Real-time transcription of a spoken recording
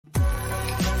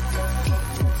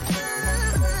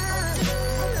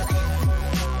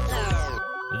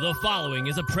The following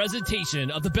is a presentation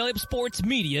of the Belly Up Sports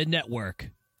Media Network.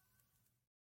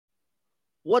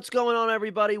 What's going on,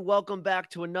 everybody? Welcome back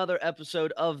to another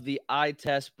episode of the Eye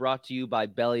Test, brought to you by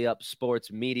Belly Up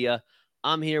Sports Media.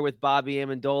 I'm here with Bobby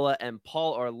Amendola and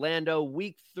Paul Orlando.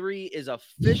 Week 3 is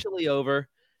officially over,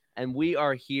 and we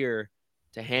are here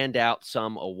to hand out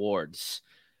some awards.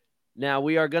 Now,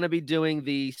 we are going to be doing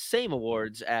the same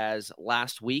awards as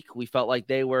last week. We felt like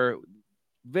they were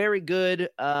very good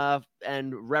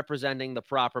and representing the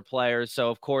proper players.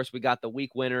 So, of course, we got the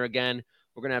week winner again.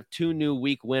 We're going to have 2 new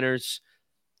week winners,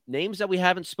 names that we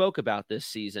haven't spoke about this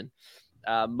season.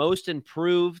 Most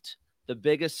improved, the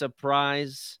biggest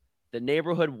surprise, the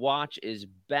neighborhood watch is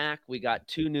back. We got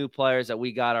 2 new players that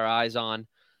we got our eyes on.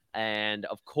 And,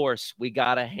 of course, we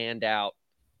got to hand out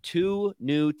 2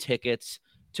 new tickets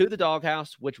to the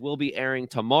Doghouse, which will be airing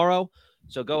tomorrow.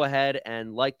 So go ahead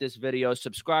and like this video,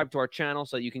 subscribe to our channel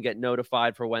so you can get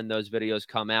notified for when those videos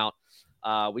come out.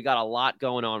 We got a lot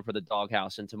going on for the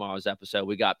Doghouse in tomorrow's episode.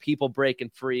 We got people breaking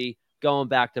free, going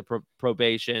back to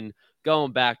probation,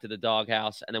 going back to the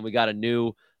Doghouse, and then we got a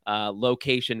new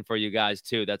location for you guys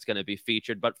too that's going to be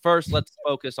featured. But first, let's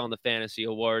focus on the fantasy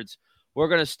awards. We're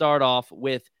going to start off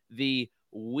with the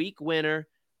week winner,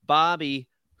 Bobby,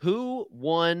 who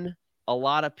won a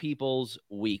lot of people's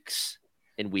weeks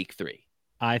in week 3.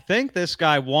 I think this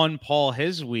guy won Paul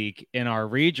his week in our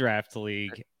redraft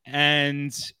league,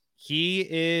 and he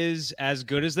is as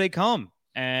good as they come.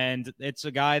 And it's a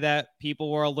guy that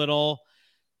people were a little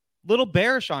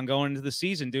bearish on going into the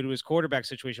season due to his quarterback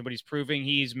situation, but he's proving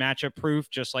he's matchup proof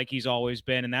just like he's always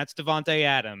been. And that's DAVANTE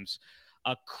Adams.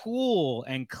 A cool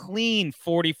and clean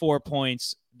 44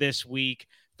 points this week,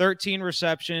 13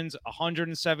 receptions,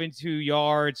 172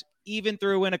 yards, even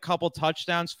threw in a couple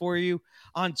touchdowns for you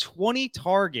on 20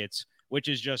 targets, which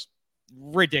is just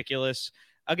ridiculous.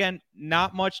 Again,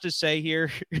 not much to say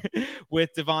here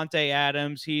with DAVANTE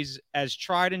Adams. He's as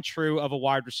tried and true of a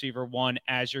wide receiver 1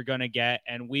 as you're going to get,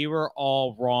 and we were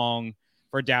all wrong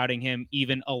for doubting him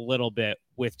even a little bit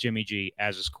with Jimmy G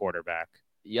as his quarterback.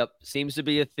 Yep, seems to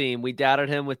be a theme. We doubted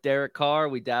him with Derek Carr.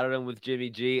 We doubted him with Jimmy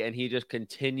G, and he just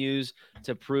continues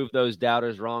to prove those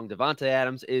doubters wrong. DAVANTE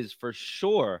Adams is for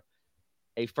sure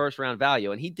a first-round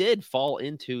value, and he did fall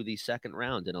into the second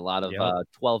round in a lot of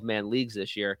 12-man leagues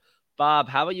this year. Bob,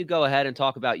 how about you go ahead and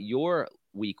talk about your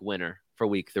week winner for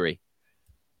week 3?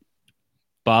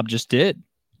 Bob just did.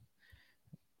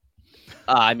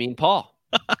 Paul.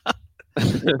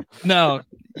 No,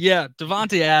 yeah,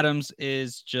 DAVANTE Adams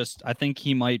is just, I think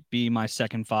he might be my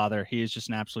second father. He is just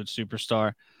an absolute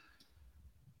superstar.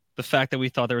 The fact that we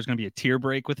thought there was going to be a tier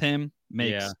break with him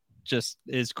just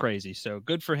is crazy. So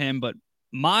good for him. But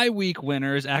my week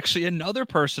winner is actually another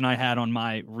person I had on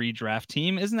my redraft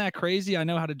team. Isn't that crazy? I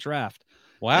know how to draft.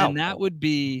 Wow. And that would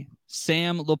be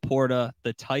Sam Laporta,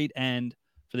 the tight end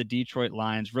for the Detroit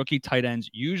Lions. Rookie tight ends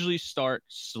usually start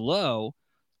slow,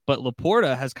 but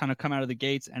Laporta has kind of come out of the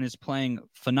gates and is playing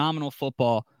phenomenal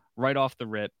football right off the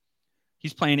rip.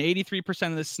 He's playing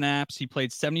 83% of the snaps. He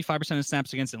played 75% of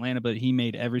snaps against Atlanta, but he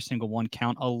made every single one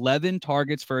count. 11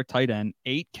 targets for a tight end,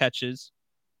 8 catches,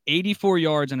 84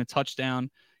 yards and a touchdown.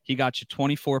 He got you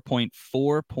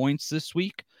 24.4 points this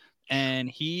week, and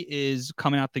he is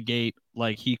coming out the gate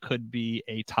like he could be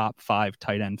a top 5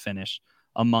 tight end finish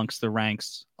amongst the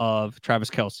ranks of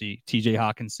Travis Kelce, TJ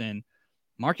Hawkinson.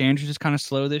 Mark Andrews is kind of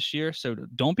slow this year, so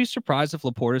don't be surprised if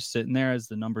Laporta's sitting there as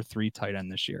the number 3 tight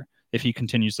end this year if he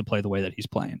continues to play the way that he's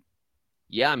playing.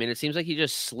 Yeah, it seems like he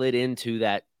just slid into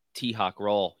that T-Hawk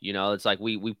role. It's like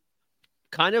we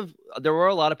kind of – there were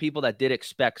a lot of people that did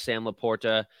expect Sam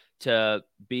Laporta to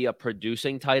be a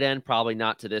producing tight end, probably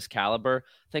not to this caliber.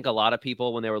 I think a lot of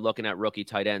people, when they were looking at rookie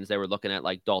tight ends, they were looking at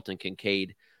like Dalton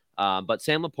Kincaid. But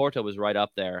Sam Laporta was right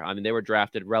up there. They were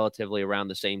drafted relatively around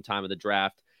the same time of the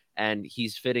draft, and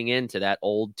he's fitting into that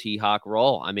old T-Hawk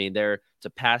role. It's a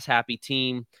pass-happy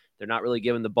team. They're not really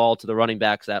giving the ball to the running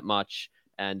backs that much.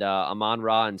 And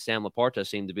Amon-Ra and Sam Laporta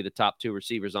seem to be the top 2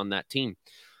 receivers on that team.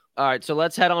 All right, so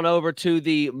let's head on over to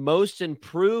the most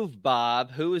improved,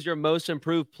 Bob. Who is your most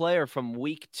improved player from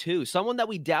week 2? Someone that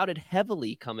we doubted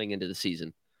heavily coming into the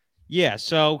season. Yeah,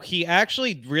 so he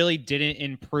actually really didn't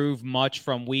improve much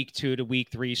from week 2 to week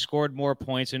 3. Scored more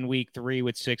points in week 3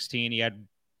 with 16. He had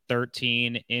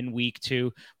 13 in week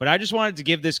 2. But I just wanted to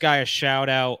give this guy a shout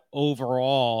out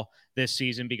overall this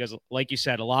season because, like you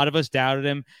said, a lot of us doubted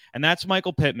him, and that's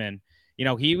Michael Pittman.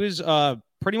 He was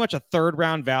pretty much a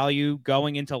third-round value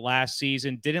going into last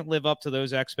season, didn't live up to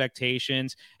those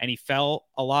expectations, and he fell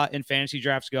a lot in fantasy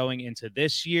drafts going into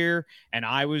this year. And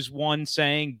I was one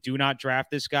saying, do not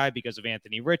draft this guy because of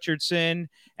Anthony Richardson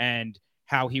and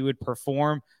how he would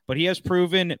perform, but he has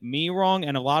proven me wrong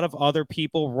and a lot of other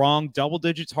people wrong.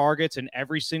 Double-digit targets in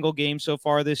every single game so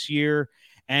far this year,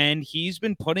 and he's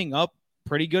been putting up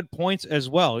pretty good points as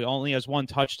well. He only has one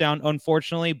touchdown,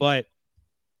 unfortunately, but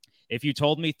if you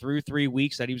told me through 3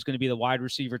 weeks that he was going to be the wide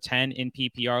receiver 10 in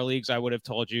PPR leagues, I would have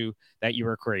told you that you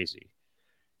were crazy.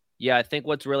 Yeah, I think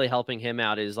what's really helping him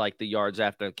out is like the yards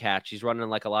after the catch. He's running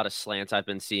like a lot of slants I've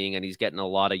been seeing, and he's getting a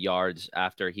lot of yards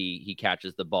after he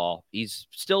catches the ball. He's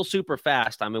still super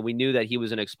fast. I mean, we knew that he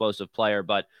was an explosive player,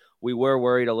 but we were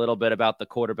worried a little bit about the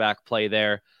quarterback play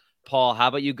there. Paul, how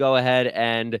about you go ahead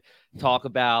and talk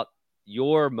about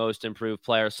your most improved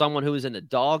player, someone who was in the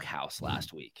doghouse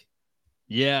last week?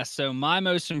 Yeah, so my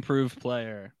most improved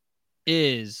player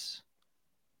is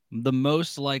the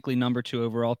most likely number 2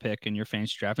 overall pick in your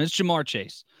fantasy draft. And it's Ja'Marr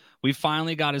Chase. We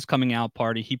finally got his coming out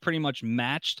party. He pretty much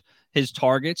matched his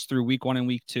targets through week 1 and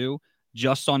week 2.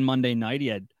 Just on Monday night, he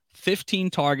had 15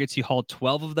 targets. He hauled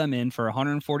 12 of them in for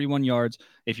 141 yards.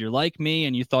 If you're like me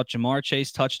and you thought Ja'Marr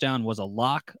Chase touchdown was a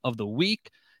lock of the week,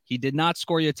 he did not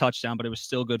score you a touchdown, but it was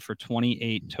still good for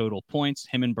 28 total points.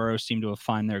 Him and Burrow seem to have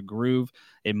found their groove.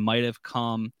 It might have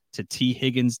come to T.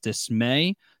 Higgins'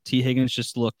 dismay. T. Higgins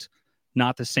just looked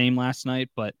not the same last night,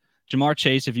 but Ja'Marr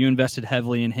Chase, if you invested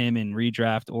heavily in him in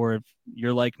redraft, or if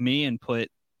you're like me and put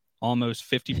almost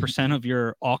 50% of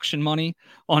your auction money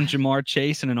on Ja'Marr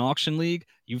Chase in an auction league,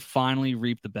 you finally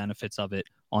reap the benefits of it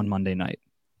on Monday night.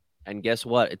 And guess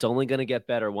what? It's only going to get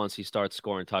better once he starts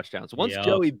scoring touchdowns. Once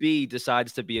Joey B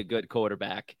decides to be a good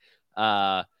quarterback,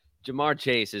 Ja'Marr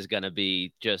Chase is going to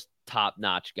be just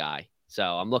top-notch guy. So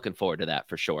I'm looking forward to that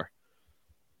for sure.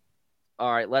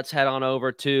 All right, let's head on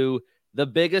over to the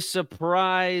biggest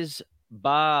surprise,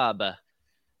 Bob.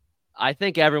 I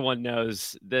think everyone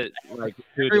knows that. Like,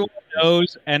 everyone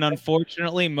knows, and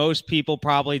unfortunately, most people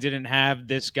probably didn't have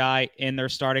this guy in their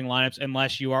starting lineups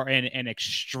unless you are in an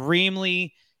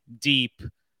extremely deep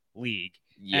league.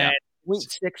 Yeah,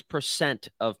 0.6%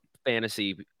 of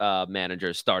fantasy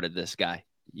managers started this guy.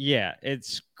 Yeah,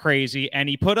 it's crazy. And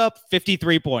he put up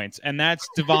 53 points, and that's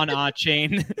DAVANTE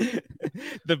Achane,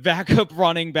 the backup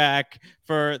running back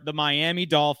for the Miami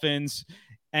Dolphins,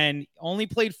 and only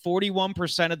played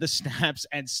 41% of the snaps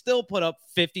and still put up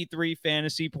 53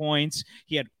 fantasy points.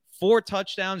 He had 4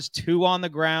 touchdowns, 2 on the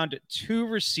ground, 2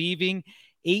 receiving,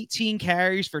 18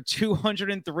 carries for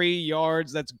 203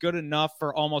 yards. That's good enough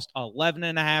for almost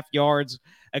 11.5 yards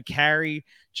a carry.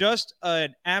 Just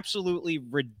an absolutely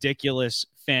ridiculous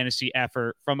fantasy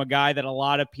effort from a guy that a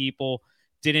lot of people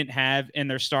didn't have in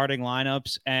their starting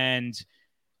lineups. And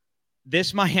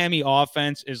this Miami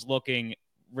offense is looking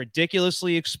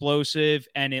ridiculously explosive.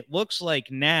 And it looks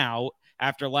like now,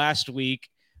 after last week,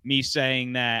 me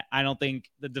saying that I don't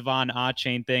think the DAVANTE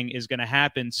Achane thing is going to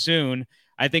happen soon,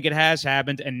 I think it has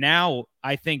happened. And now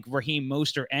I think Raheem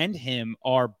Mostert and him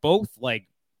are both like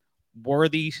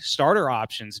worthy starter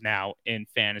options now in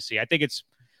fantasy. I think it's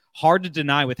hard to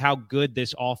deny with how good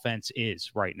this offense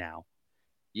is right now.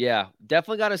 Yeah,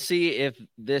 definitely got to see if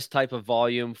this type of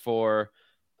volume for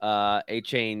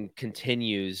Achane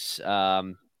continues.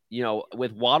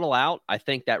 With Waddle out, I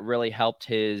think that really helped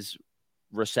his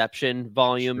reception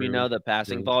volume, True. the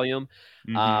passing volume.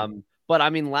 Mm-hmm. But I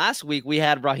mean, last week we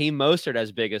had Raheem Mostert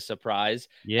as big a surprise.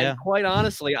 Yeah. And quite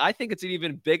honestly, I think it's an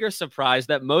even bigger surprise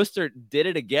that Mostert did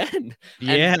it again.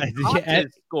 Yeah.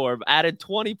 His score added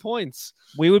 20 points.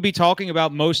 We would be talking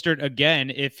about Mostert again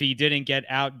if he didn't get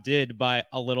outdid by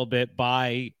a little bit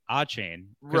by Achane.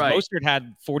 Right. Mostert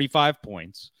had 45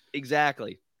 points.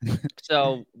 Exactly.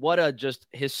 So what a just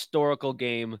historical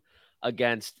game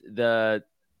against the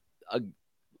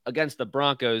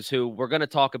Broncos, who we're going to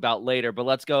talk about later, but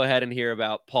let's go ahead and hear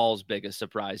about Paul's biggest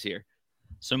surprise here.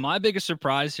 So my biggest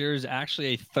surprise here is actually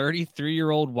a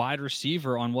 33-year-old wide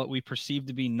receiver on what we perceive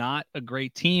to be not a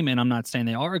great team, and I'm not saying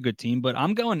they are a good team, but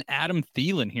I'm going Adam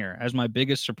Thielen here as my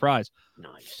biggest surprise.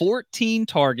 Nice. 14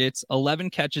 targets,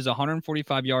 11 catches,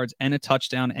 145 yards, and a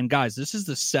touchdown. And guys, this is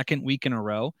the second week in a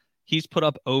row he's put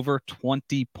up over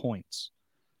 20 points.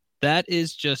 That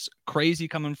is just crazy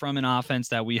coming from an offense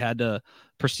that we had to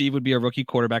perceive would be a rookie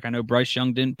quarterback. I know Bryce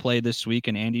Young didn't play this week,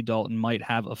 and Andy Dalton might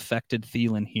have affected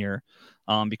Thielen here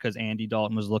because Andy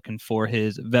Dalton was looking for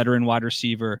his veteran wide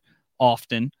receiver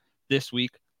often this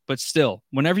week. But still,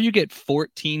 whenever you get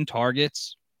 14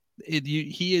 targets,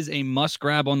 he is a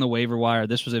must-grab on the waiver wire.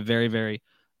 This was a very, very,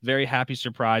 very happy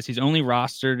surprise. He's only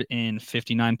rostered in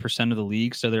 59% of the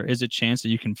league, so there is a chance that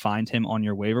you can find him on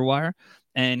your waiver wire.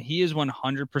 And he is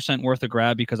 100% worth a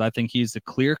grab because I think he's the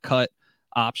clear-cut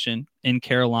option in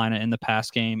Carolina in the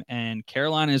pass game. And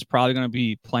Carolina is probably going to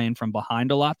be playing from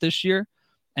behind a lot this year.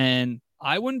 And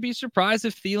I wouldn't be surprised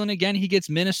if Thielen again, he gets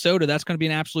Minnesota. That's going to be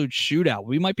an absolute shootout.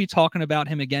 We might be talking about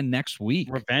him again next week.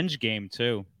 Revenge game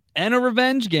too. And a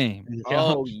revenge game.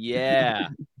 Oh, yeah.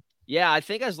 Yeah, I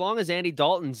think as long as Andy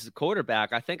Dalton's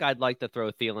quarterback, I think I'd like to throw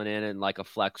Thielen in like a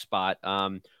flex spot.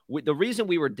 The reason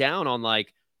we were down on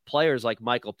like players like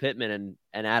Michael Pittman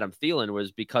and Adam Thielen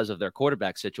was because of their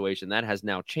quarterback situation. That has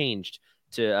now changed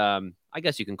to, I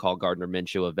guess you can call Gardner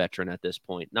Minshew a veteran at this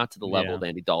point, not to the level of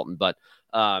Andy Dalton, but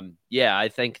I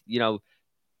think,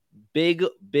 big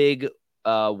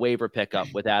waiver pickup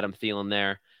with Adam Thielen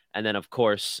there. And then, of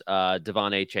course,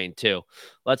 DAVANTE Chain too.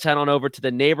 Let's head on over to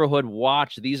the neighborhood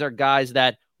watch. These are guys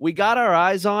that we got our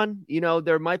eyes on.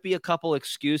 There might be a couple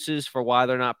excuses for why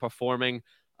they're not performing.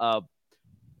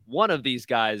 One of these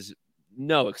guys,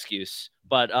 no excuse.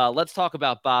 But let's talk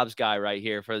about Bob's guy right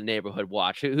here for the neighborhood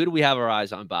watch. Who do we have our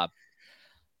eyes on, Bob?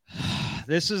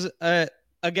 This is,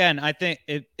 again, I think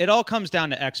it all comes down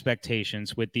to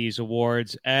expectations with these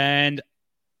awards. And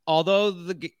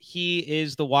although he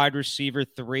is the wide receiver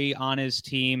 3 on his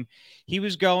team, he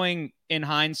was going, in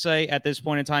hindsight, at this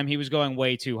point in time, he was going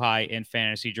way too high in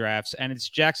fantasy drafts. And it's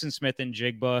Jackson Smith and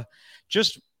Jigba.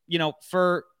 Just,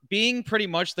 for being pretty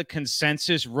much the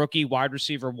consensus rookie wide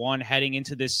receiver 1 heading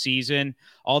into this season,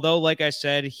 although, like I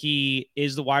said, he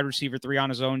is the wide receiver 3 on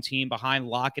his own team behind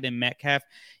Lockett and Metcalf,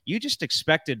 you just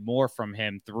expected more from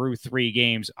him through 3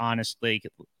 games, honestly.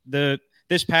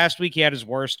 This past week, he had his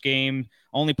worst game,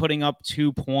 only putting up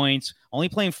 2 points, only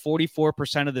playing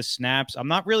 44% of the snaps. I'm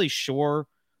not really sure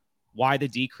why the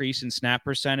decrease in snap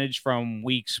percentage from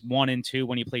weeks 1 and 2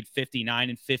 when he played 59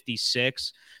 and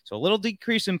 56. So a little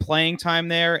decrease in playing time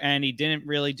there, and he didn't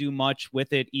really do much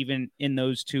with it even in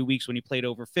those 2 weeks when he played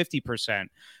over 50%.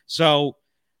 So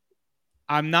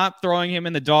I'm not throwing him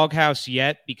in the doghouse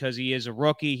yet because he is a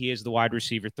rookie. He is the wide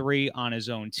receiver 3 on his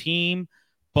own team.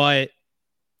 But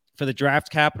for the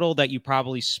draft capital that you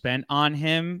probably spent on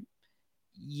him,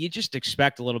 you just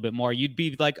expect a little bit more. You'd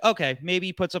be like, okay, maybe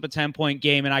he puts up a 10-point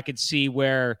game and I could see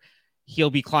where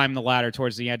he'll be climbing the ladder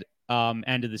towards the end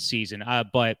of the season.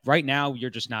 But right now,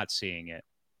 you're just not seeing it.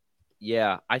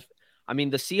 Yeah, I mean,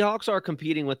 the Seahawks are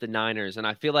competing with the Niners, and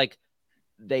I feel like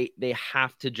they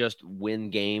have to just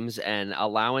win games, and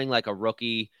allowing like a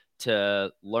rookie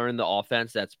to learn the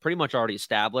offense that's pretty much already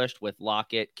established with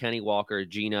Lockett, Kenny Walker,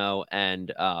 Geno,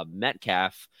 and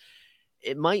Metcalf,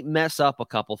 it might mess up a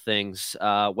couple things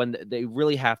when they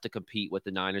really have to compete with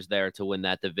the Niners there to win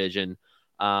that division.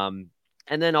 And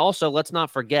then also, let's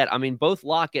not forget, I mean, both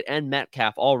Lockett and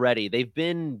Metcalf already, they've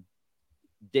been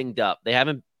dinged up. They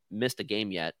haven't missed a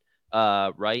game yet,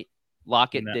 right?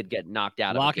 Lockett did get knocked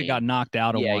out. Lockett got knocked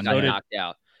out of one. He got knocked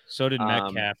out. So did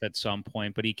Metcalf at some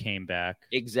point, but he came back.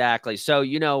 Exactly. So,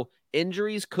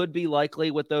 injuries could be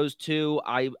likely with those two.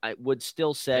 I would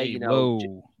still say,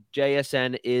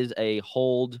 JSN is a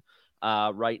hold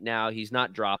right now. He's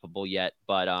not droppable yet,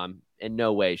 but in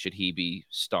no way should he be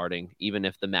starting, even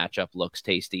if the matchup looks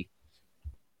tasty.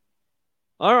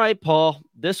 All right, Paul,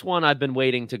 this one I've been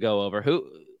waiting to go over. Who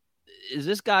is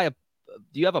this guy? Do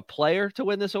you have a player to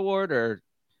win this award, or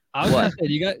I was gonna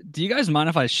say, do you guys mind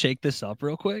if I shake this up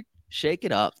real quick? Shake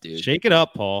it up, dude. Shake it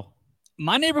up, Paul.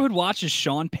 My neighborhood watch is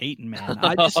Sean Payton, man.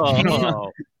 I just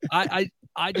can't.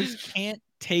 I just can't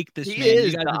take this. He man.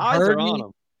 is. You guys the have odds heard are me, on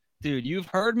him. dude. You've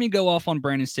heard me go off on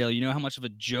Brandon Staley. You know how much of a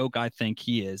joke I think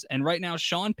he is. And right now,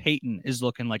 Sean Payton is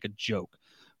looking like a joke.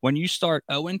 When you start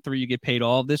 0-3, you get paid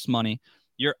all of this money.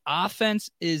 Your offense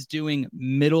is doing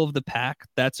middle of the pack.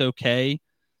 That's okay.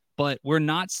 But we're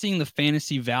not seeing the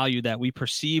fantasy value that we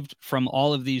perceived from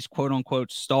all of these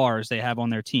quote-unquote stars they have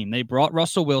on their team. They brought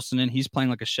Russell Wilson in. He's playing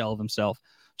like a shell of himself.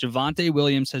 Javonte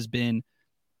Williams has been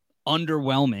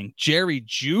underwhelming. Jerry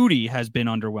Jeudy has been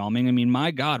underwhelming. I mean, my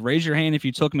God, raise your hand if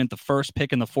you took him at the first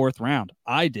pick in the 4th round.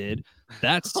 I did.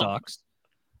 That sucks.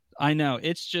 I know.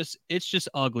 It's just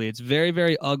ugly. It's very,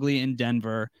 very ugly in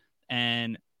Denver.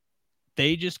 And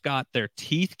they just got their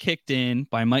teeth kicked in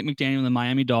by Mike McDaniel and the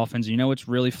Miami Dolphins. You know what's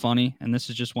really funny, and this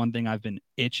is just one thing I've been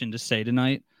itching to say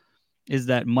tonight, is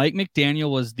that Mike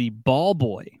McDaniel was the ball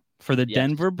boy for the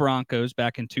Denver Broncos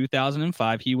back in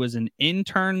 2005. He was an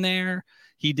intern there.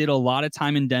 He did a lot of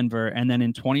time in Denver, and then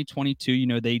in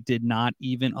 2022, they did not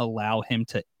even allow him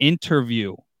to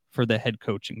interview for the head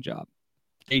coaching job.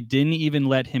 They didn't even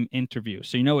let him interview.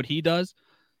 So you know what he does?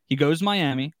 He goes to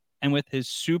Miami, and with his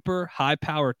super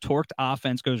high-power, torqued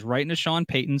offense, goes right into Sean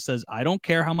Payton, says, I don't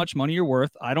care how much money you're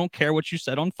worth. I don't care what you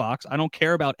said on Fox. I don't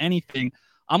care about anything.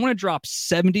 I'm going to drop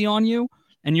 70 on you,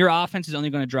 and your offense is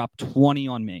only going to drop 20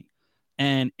 on me.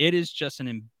 And it is just an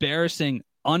embarrassing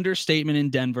understatement in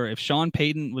Denver. If Sean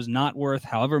Payton was not worth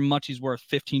however much he's worth,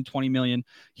 15, 20 million,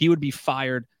 he would be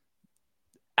fired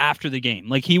after the game.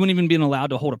 Like, he wouldn't even been allowed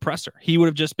to hold a presser. He would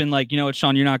have just been like, you know what,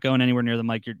 Sean, you're not going anywhere near them.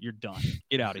 Like, you're done.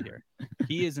 Get out of here.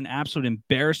 He is an absolute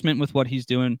embarrassment with what he's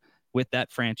doing with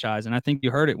that franchise. And I think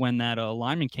you heard it when that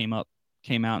lineman came out.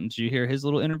 And did you hear his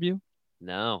little interview?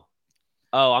 No.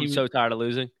 Oh, I'm so tired of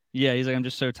losing. Yeah, he's like, I'm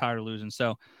just so tired of losing.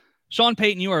 So, Sean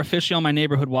Payton, you are officially on my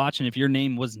neighborhood watch, and if your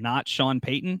name was not Sean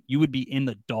Payton, you would be in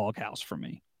the doghouse for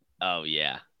me. Oh,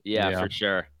 yeah. Yeah, for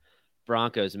sure.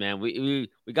 Broncos, man. We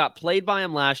got played by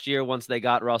him last year once they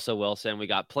got Russell Wilson. We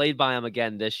got played by him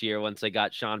again this year once they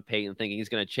got Sean Payton, thinking he's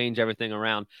going to change everything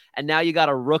around. And now you got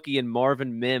a rookie in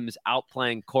Marvin Mims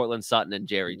outplaying Cortland Sutton and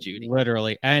Jerry Jeudy.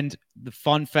 Literally. And the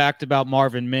fun fact about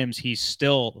Marvin Mims, he's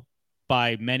still,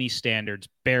 by many standards,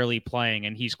 barely playing,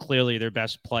 and he's clearly their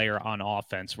best player on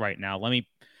offense right now. Let me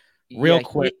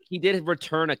quick. He did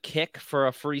return a kick for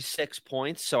a free 6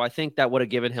 points, so I think that would have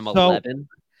given him 11.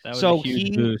 That was a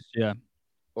huge boost, yeah.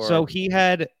 So he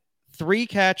had 3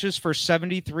 catches for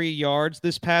 73 yards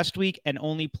this past week and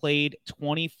only played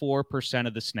 24%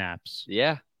 of the snaps.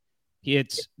 Yeah.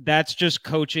 That's just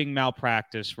coaching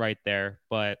malpractice right there,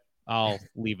 but I'll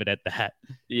leave it at that.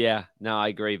 Yeah, no, I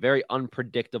agree. Very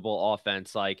unpredictable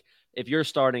offense. Like, if you're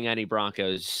starting any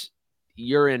Broncos,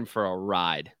 you're in for a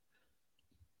ride.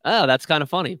 Oh, that's kind of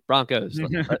funny. Broncos.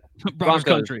 Broncos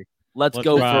country. Let's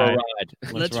go for a ride.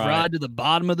 Let's ride to the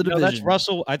bottom of the division. No, that's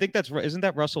Russell. I think isn't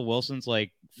that Russell Wilson's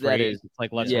like phrase? That is. It's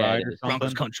like, let's ride or something.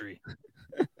 Broncos country.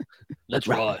 Let's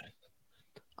ride.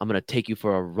 I'm going to take you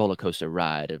for a roller coaster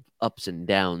ride of ups and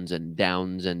downs and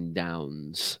downs and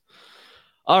downs.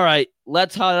 All right,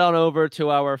 let's head on over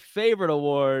to our favorite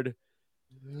award,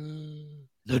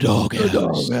 the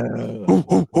Doghouse.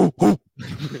 The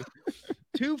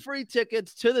 2 free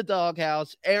tickets to the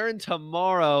Doghouse airing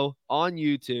tomorrow on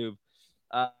YouTube.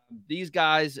 These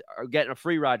guys are getting a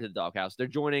free ride to the Doghouse. They're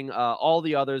joining all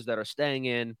the others that are staying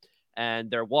in,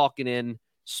 and they're walking in,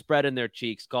 spreading their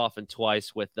cheeks, coughing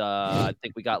twice with, I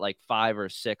think we got like 5 or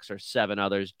 6 or 7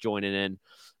 others joining in.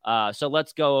 So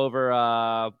let's go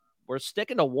over. We're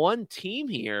sticking to one team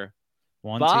here.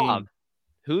 Bob, team.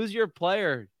 Who's your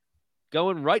player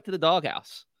going right to the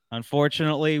Doghouse?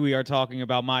 Unfortunately, we are talking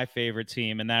about my favorite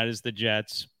team, and that is the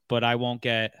Jets, but I won't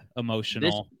get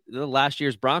emotional. The last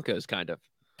year's Broncos, kind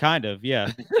of, yeah.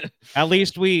 At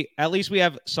least we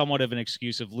have somewhat of an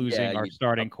excuse of losing our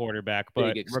starting quarterback,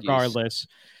 but regardless,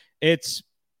 it's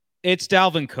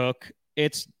Dalvin Cook.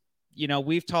 It's,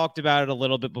 we've talked about it a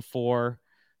little bit before,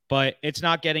 but it's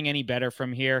not getting any better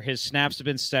from here. His snaps have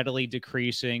been steadily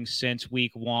decreasing since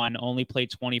week 1. Only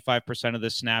played 25% of the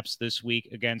snaps this week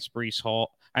against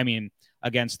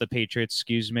against the Patriots,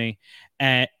 excuse me.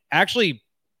 And actually,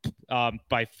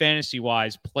 by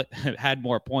fantasy-wise, had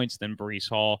more points than Breece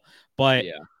Hall. But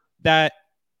that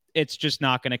it's just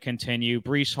not going to continue.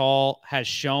 Breece Hall has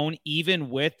shown, even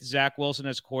with Zach Wilson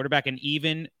as quarterback and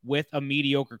even with a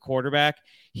mediocre quarterback,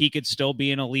 he could still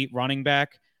be an elite running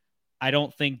back. I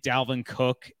don't think Dalvin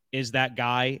Cook is that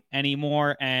guy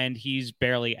anymore, and he's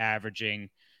barely averaging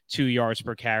 2 yards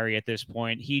per carry at this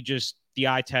point. The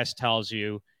eye test tells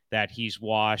you that he's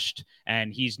washed,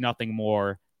 and he's nothing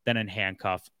more than a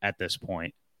handcuff at this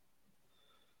point.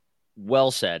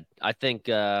 Well said. I think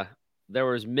there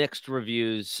was mixed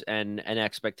reviews and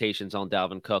expectations on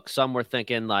Dalvin Cook. Some were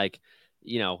thinking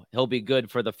he'll be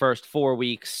good for the first 4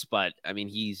 weeks, but I mean,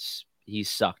 he's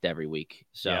sucked every week.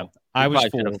 So I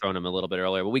should have thrown him a little bit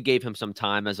earlier, but we gave him some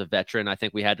time as a veteran. I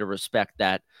think we had to respect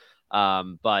that.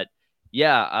 But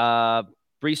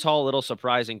Breece Hall, a little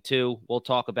surprising too. We'll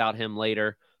talk about him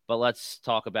later, but let's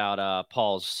talk about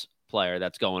Paul's player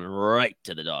that's going right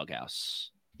to the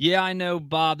Doghouse. Yeah, I know,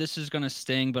 Bob, this is going to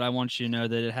sting, but I want you to know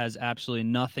that it has absolutely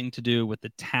nothing to do with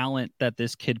the talent that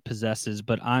this kid possesses,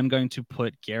 but I'm going to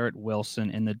put Garrett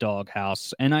Wilson in the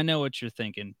Doghouse. And I know what you're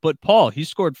thinking, but Paul, he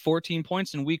scored 14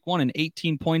 points in week 1 and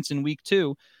 18 points in week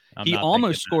 2. He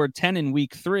almost scored 10 in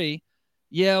week 3.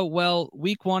 Yeah, well,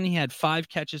 week 1, he had 5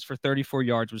 catches for 34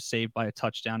 yards, was saved by a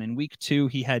touchdown. In week 2,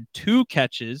 he had 2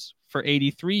 catches for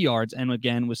 83 yards and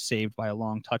again was saved by a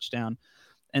long touchdown.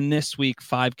 And this week,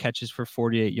 5 catches for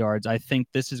 48 yards. I think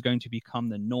this is going to become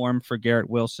the norm for Garrett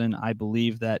Wilson. I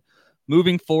believe that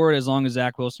moving forward, as long as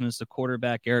Zach Wilson is the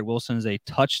quarterback, Garrett Wilson is a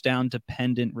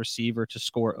touchdown-dependent receiver to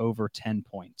score over 10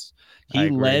 points. He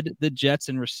led the Jets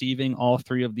in receiving all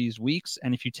 3 of these weeks.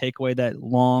 And if you take away that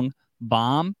long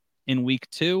bomb in week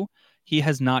 2, he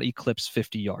has not eclipsed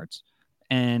 50 yards.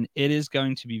 And it is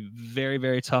going to be very,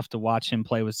 very tough to watch him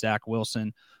play with Zach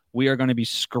Wilson. We are going to be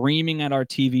screaming at our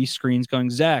TV screens going,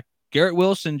 Zach, Garrett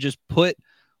Wilson just put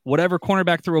whatever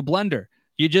cornerback through a blender.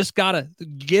 You just gotta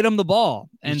get him the ball,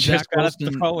 and Zach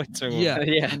Wilson throw it to him.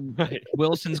 Yeah.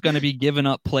 Wilson's going to be giving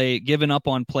up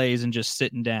on plays and just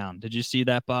sitting down. Did you see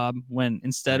that, Bob? When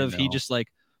instead of he just like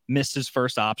missed his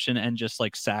first option and just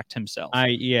like sacked himself.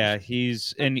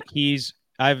 It's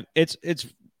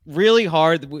really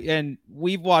hard, and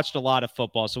we've watched a lot of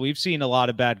football, so we've seen a lot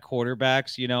of bad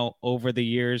quarterbacks, over the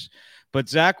years. But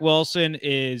Zach Wilson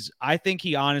I think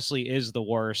he honestly is the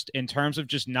worst in terms of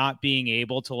just not being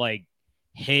able to like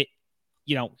hit.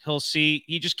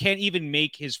 He just can't even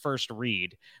make his first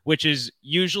read, which is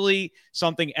usually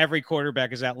something every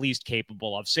quarterback is at least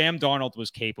capable of. Sam Darnold was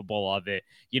capable of it.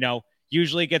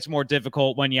 Usually it gets more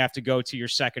difficult when you have to go to your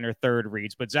second or third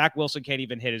reads, but Zach Wilson can't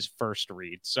even hit his first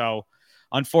read. So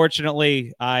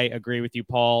unfortunately, I agree with you,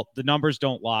 Paul. The numbers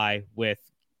don't lie with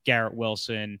Garrett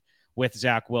Wilson, with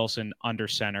Zach Wilson under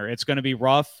center. It's going to be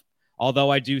rough,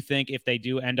 although I do think if they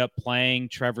do end up playing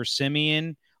Trevor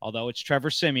Siemian, although it's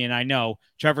Trevor Siemian, I know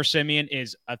Trevor Siemian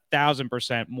is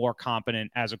 1,000% more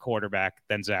competent as a quarterback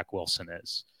than Zach Wilson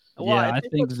is. Well, I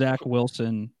think Zach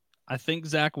Wilson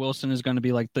is going to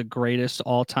be like the greatest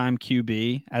all-time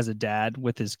QB as a dad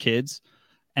with his kids,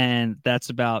 and that's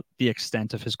about the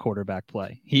extent of his quarterback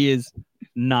play. He is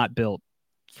not built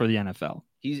for the NFL.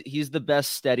 He's the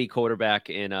best steady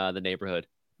quarterback in the neighborhood.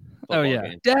 Oh yeah,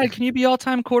 game. Dad, can you be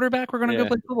all-time quarterback? We're gonna go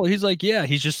play football. He's like, yeah.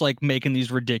 He's just like making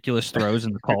these ridiculous throws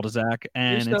in the cul-de-sac,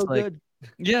 and it's like, good.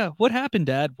 Yeah, what happened,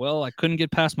 Dad? Well, I couldn't get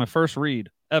past my first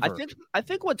read ever. I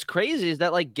think what's crazy is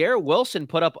that like Garrett Wilson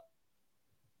put up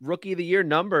rookie of the year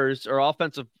numbers or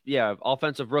offensive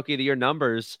rookie of the year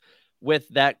numbers with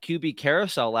that QB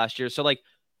carousel last year. So like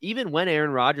even when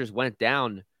Aaron Rodgers went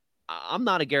down, I'm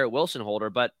not a Garrett Wilson holder,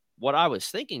 but what I was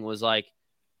thinking was like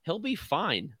he'll be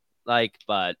fine. Like,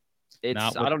 but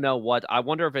I don't know what. I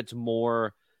wonder if it's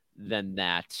more than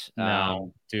that.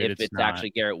 No, dude, if it's actually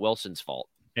Garrett Wilson's fault.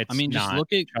 Just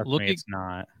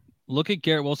look at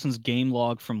Garrett Wilson's game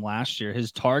log from last year.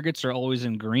 His targets are always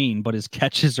in green, but his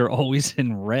catches are always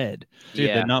in red. Dude,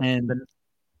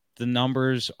 the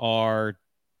numbers are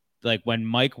like when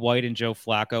Mike White and Joe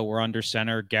Flacco were under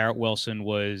center, Garrett Wilson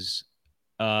was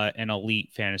an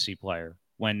elite fantasy player.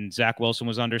 When Zach Wilson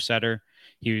was under center,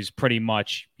 he was pretty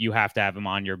much, you have to have him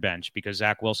on your bench because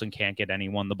Zach Wilson can't get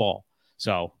anyone the ball.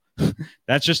 So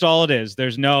that's just all it is.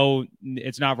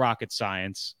 It's not rocket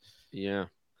science. Yeah.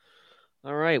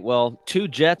 All right. Well, 2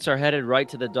 Jets are headed right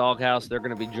to the doghouse. They're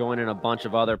going to be joining a bunch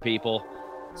of other people.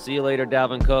 See you later,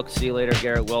 Dalvin Cook. See you later,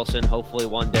 Garrett Wilson. Hopefully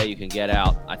one day you can get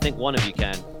out. I think one of you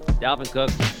can. Dalvin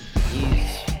Cook,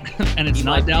 and it's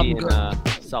not Dalvin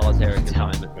Cook. Solitary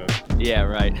confinement. Yeah,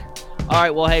 right. All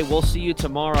right, well, hey, we'll see you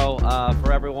tomorrow.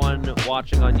 For everyone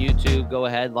watching on YouTube, go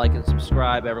ahead, like and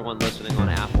subscribe. Everyone listening on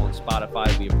Apple and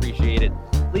Spotify, we appreciate it.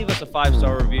 Leave us a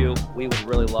 5-star review. We would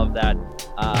really love that.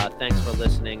 Thanks for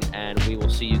listening, and we will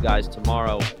see you guys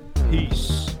tomorrow.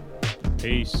 Peace.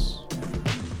 Peace.